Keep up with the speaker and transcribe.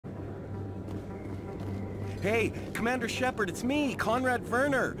Hey, Commander Shepard, it's me, Conrad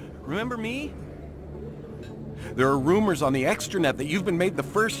Werner. Remember me? There are rumors on the extranet that you've been made the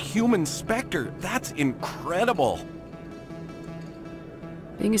first human Spectre. That's incredible.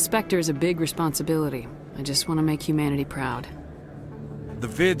 Being a Spectre is a big responsibility. I just want to make humanity proud. The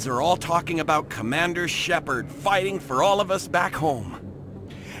vids are all talking about Commander Shepard fighting for all of us back home.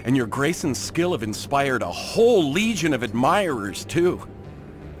 And your grace and skill have inspired a whole legion of admirers, too.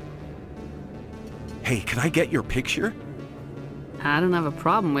 Hey, can I get your picture? I don't have a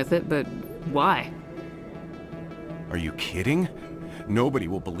problem with it, but why? Are you kidding? Nobody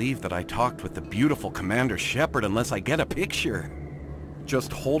will believe that I talked with the beautiful Commander Shepard unless I get a picture.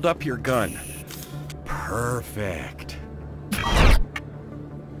 Just hold up your gun. Perfect.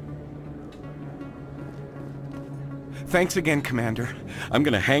 Thanks again, Commander. I'm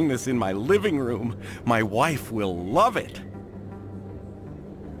gonna hang this in my living room. My wife will love it.